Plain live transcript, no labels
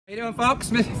How you doing, folks?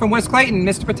 From West Clayton,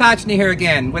 Mr. Potochney here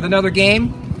again with another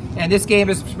game, and this game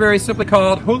is very simply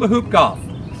called hula hoop golf.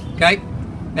 Okay.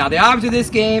 Now the object of this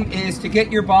game is to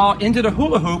get your ball into the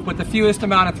hula hoop with the fewest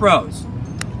amount of throws.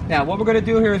 Now what we're going to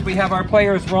do here is we have our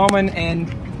players Roman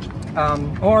and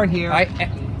Oren here, right?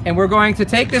 And we're going to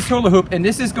take this hula hoop, and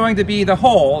this is going to be the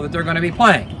hole that they're going to be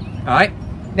playing. All right.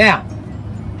 Now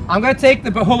I'm going to take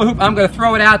the hula hoop. I'm going to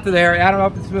throw it out to there. I don't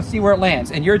know if we'll see where it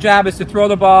lands. And your job is to throw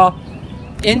the ball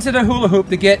into the hula hoop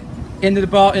to get into the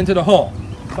ball into the hole.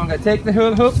 So I'm going to take the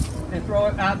hula hoop and throw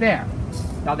it out there.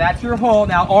 Now that's your hole.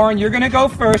 Now Oren, you're going to go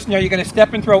first. Now you're going to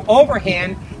step and throw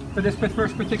overhand for this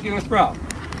first particular throw.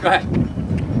 Go ahead.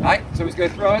 All right. So he's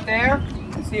going to throw it there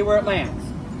and see where it lands.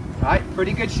 All right.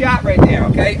 Pretty good shot right there.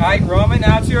 Okay. All right, Roman.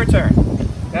 Now it's your turn.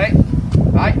 Okay.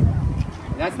 All right.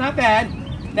 That's not bad.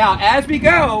 Now as we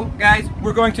go, guys,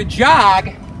 we're going to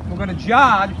jog. We're going to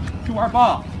jog to our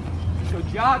ball. So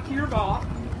jog to your ball.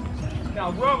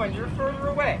 Now Roman, you're further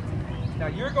away. Now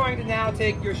you're going to now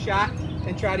take your shot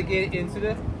and try to get it into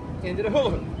the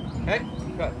hula hoop. Okay?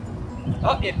 Good.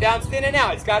 Oh, it bounced in and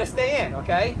out. It's got to stay in.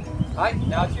 Okay? All right.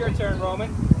 Now it's your turn,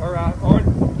 Roman. Or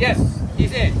yes,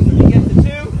 he's in. So he gets the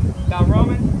 2. Now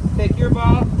Roman, take your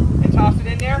ball and toss it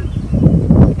in there.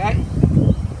 Okay?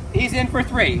 He's in for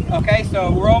 3. Okay?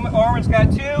 So Oren's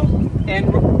got 2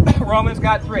 and Roman's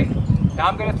got 3. Now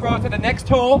I'm going to throw it to the next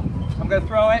hole. I'm going to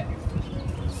throw it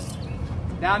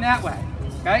down that way,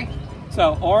 okay?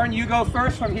 So, Oren, you go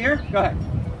first from here. Go ahead.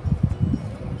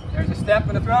 There's a step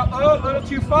and a throw. Oh, a little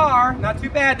too far. Not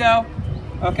too bad, though.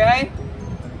 Okay?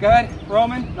 Good.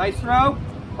 Roman, nice throw.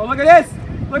 Oh, look at this.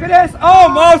 Look at this.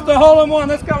 Almost a hole-in-one.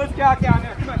 Let's go. Let's jog down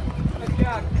there. Come on. Let's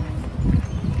jog.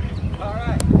 All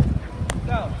right.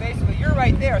 So, basically, you're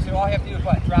right there, so all you have to do is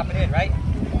what? Drop it in, right?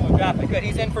 Oh, drop it. Good.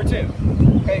 He's in for 2.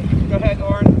 Okay, go ahead,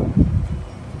 Oren.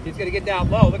 He's going to get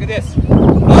down low. Look at this.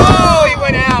 Oh, he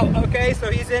went out. Okay, so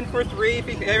he's in for 3.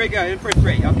 There we go, in for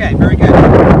 3. Okay, very good.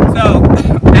 So,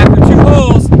 after 2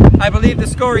 holes, I believe the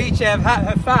score each have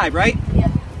 5, right? Yeah.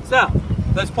 So,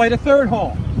 let's play the 3rd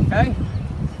hole. Okay?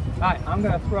 All right, I'm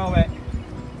going to throw it.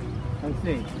 Let's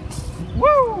see.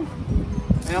 Woo!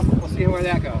 Well, we'll see where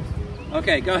that goes.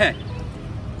 Okay, go ahead.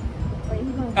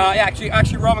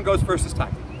 Actually, Roman goes first this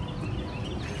time.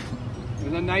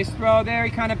 There's a nice throw there.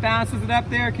 He kind of bounces it up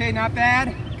there. Okay, not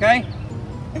bad. Okay.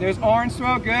 And there's Oren's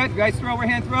throw. Good. Nice throw,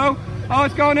 overhand throw. Oh,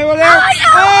 it's going over there.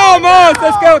 Oh, almost.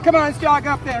 Let's go. Come on, let's jog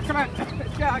up there. Come on.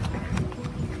 Let's jog.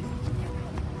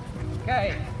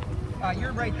 Okay.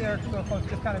 You're right there. So close.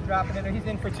 Just kind of dropping in there. He's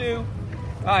in for 2.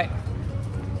 All right.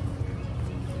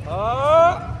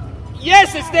 Oh,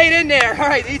 yes, it stayed in there. All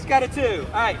right, he's got a 2.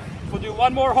 All right. We'll do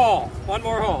one more hole. One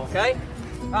more hole. Okay.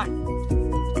 All right.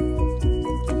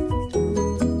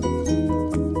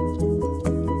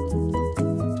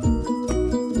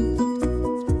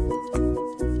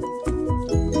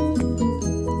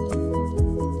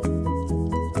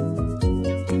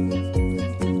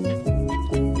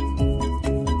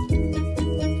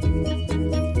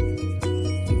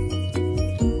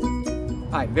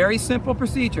 All right, very simple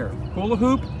procedure. Hula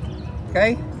hoop,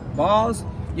 okay, balls.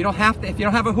 You don't have to, if you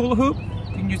don't have a hula hoop,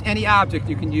 you can use any object.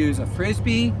 You can use a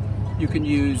frisbee, you can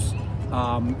use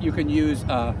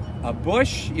a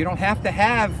bush. You don't have to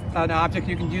have an object.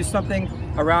 You can use something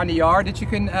around the yard that you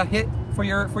can hit for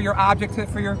your object,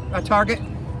 for your target,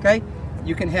 okay?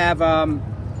 You can have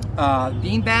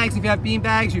bean bags. If you have bean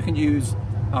bags, you can use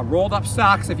rolled up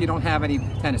socks if you don't have any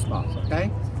tennis balls, okay?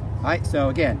 All right, so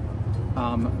again,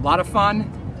 a lot of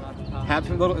fun, have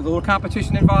a little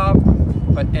competition involved,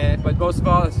 but most of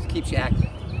all, it keeps you active.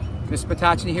 Mr.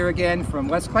 Potochney here again from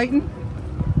West Clayton.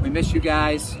 We miss you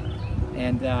guys,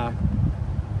 and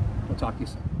we'll talk to you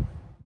soon.